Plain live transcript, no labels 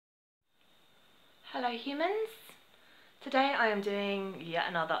Hello humans! Today I am doing yet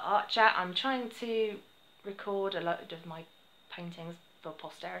another art chat. I'm trying to record a load of my paintings for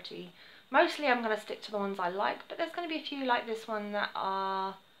posterity. Mostly I'm going to stick to the ones I like, but there's going to be a few like this one that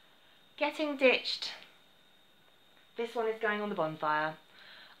are getting ditched. This one is going on the bonfire.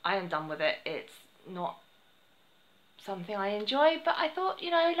 I am done with it. It's not something I enjoy, but I thought,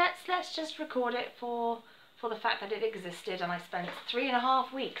 you know, let's just record it for the fact that it existed, and I spent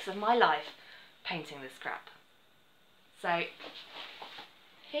 3.5 weeks of my life painting this crap. So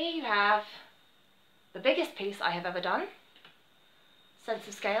here you have the biggest piece I have ever done. Sense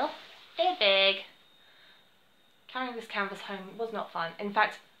of scale, it's big. Carrying this canvas home was not fun. In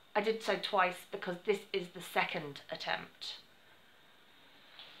fact, I did so twice because this is the second attempt.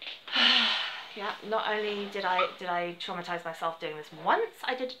 Yeah, not only did I traumatize myself doing this once,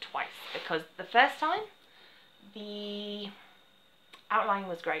 I did it twice, because the first time the outlining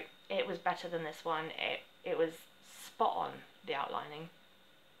was great. It was better than this one. It was spot on, the outlining.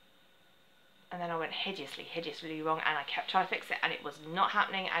 And then I went hideously wrong, and I kept trying to fix it, and it was not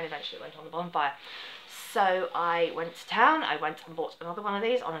happening, and eventually it went on the bonfire. So I went to town. I went and bought another one of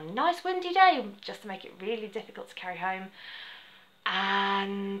these on a nice windy day, just to make it really difficult to carry home.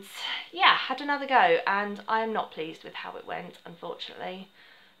 And yeah, had another go, and I am not pleased with how it went, unfortunately.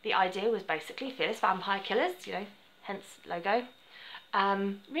 The idea was basically Fearless Vampire Killers, you know, hence logo,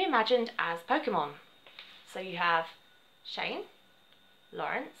 reimagined as Pokemon. So you have Shane,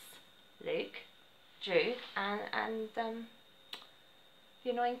 Lawrence, Luke, Drew, and the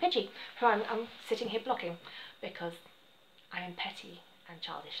annoying Pidgey, who I'm sitting here blocking because I am petty and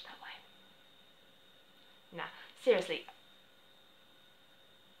childish that way. Now, seriously,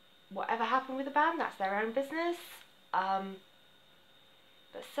 whatever happened with the band, that's their own business.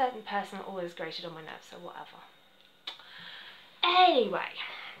 But a certain person always grated on my nerves, so whatever. Anyway,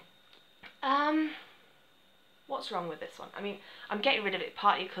 what's wrong with this one? I mean, I'm getting rid of it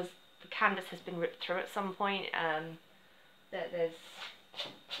partly because the canvas has been ripped through at some point. There's,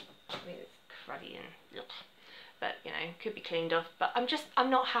 I mean, it's cruddy and ugh, but you know, could be cleaned off. But I'm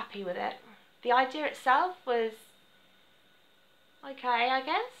not happy with it. The idea itself was okay, I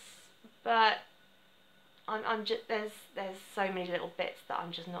guess, but I'm just there's so many little bits that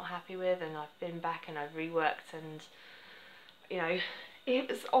I'm just not happy with, and I've been back and I've reworked, and you know, it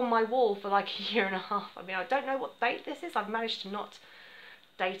was on my wall for like a year and a half. I mean, I don't know what date this is. I've managed to not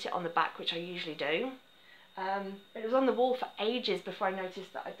date it on the back, which I usually do. But it was on the wall for ages before I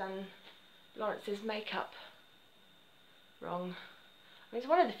noticed that I'd done Lawrence's makeup wrong. I mean, it's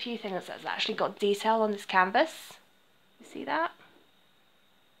one of the few things that's actually got detail on this canvas. You see that?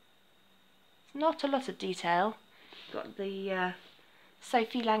 It's not a lot of detail. Got the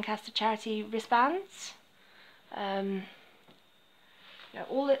Sophie Lancaster charity wristbands. You know,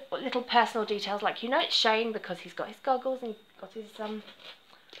 all the little personal details, like, you know, it's Shane because he's got his goggles and he's got his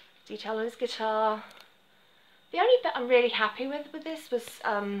detail on his guitar. The only bit I'm really happy with this was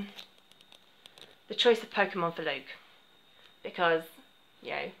the choice of Pokemon for Luke, because, you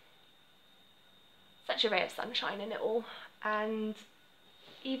know, such a ray of sunshine in it all, and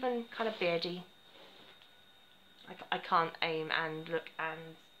even kind of beardy. I can't aim and look,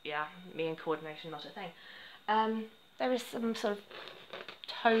 and yeah, me and coordination, not a thing. There is some sort of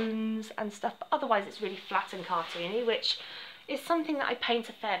tones and stuff, but otherwise it's really flat and cartoony, which is something that I paint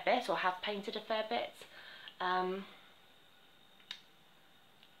a fair bit, or have painted a fair bit. I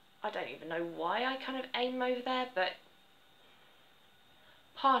don't even know why I kind of aim over there, but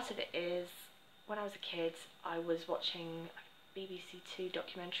part of it is when I was a kid I was watching a BBC Two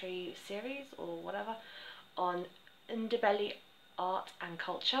documentary series or whatever on underbelly art and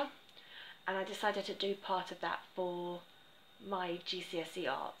culture, and I decided to do part of that for my GCSE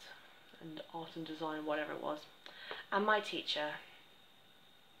art and design, whatever it was. And my teacher,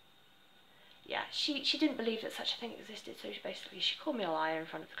 yeah, she didn't believe that such a thing existed, so she called me a liar in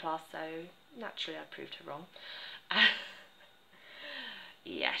front of the class, so naturally I proved her wrong.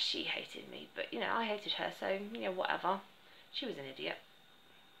 Yeah, she hated me, but you know, I hated her, so you know, whatever. She was an idiot.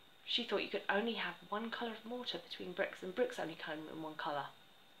 She thought you could only have one colour of mortar between bricks, and bricks only come in one colour.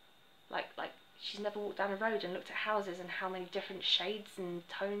 Like she's never walked down a road and looked at houses and how many different shades and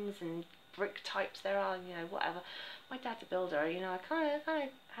tones and brick types there are, you know, whatever. My dad's a builder, you know, I kind of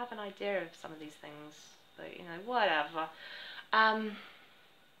have an idea of some of these things, but you know, whatever.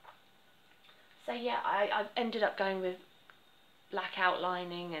 So yeah, I ended up going with black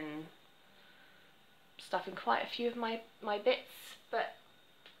outlining and stuff in quite a few of my bits, but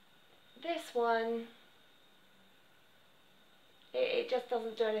this one, it just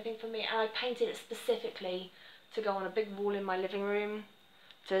doesn't do anything for me. And I painted it specifically to go on a big wall in my living room,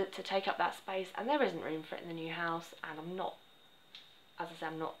 to take up that space, and there isn't room for it in the new house, and I'm not, as I say,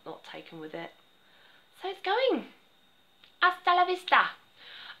 I'm not taken with it. So it's going. Hasta la vista.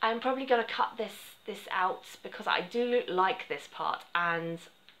 I'm probably going to cut this out because I do like this part, and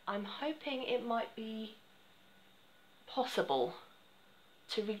I'm hoping it might be possible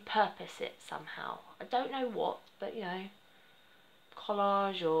to repurpose it somehow. I don't know what, but you know,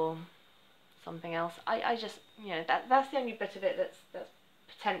 collage or something else. I just, you know, that's the only bit of it that's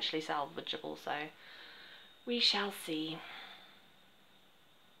potentially salvageable, so we shall see.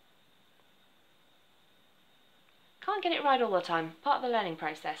 Can't get it right all the time, part of the learning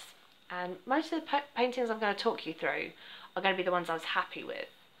process. And most of the paintings I'm going to talk you through are going to be the ones I was happy with.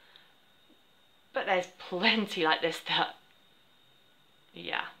 But there's plenty like this that,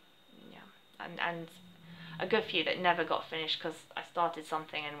 yeah, and a good few that never got finished because I started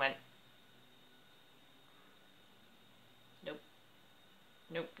something and went,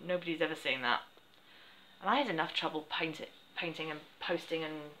 nope, nobody's ever seen that. And I had enough trouble painting and posting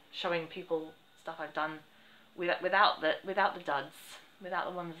and showing people stuff I've done without the duds, without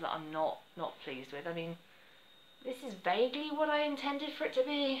the ones that I'm not pleased with. I mean, this is vaguely what I intended for it to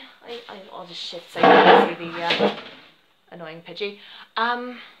be. I'll just shift so you can see the annoying Pidgey.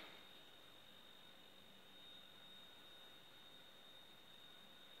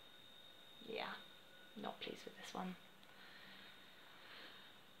 Yeah, not pleased with this one.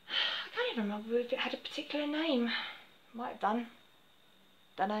 I can't even remember if it had a particular name. Might have done.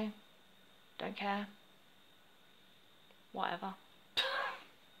 Dunno. Don't care. Whatever.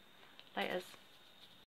 Laters.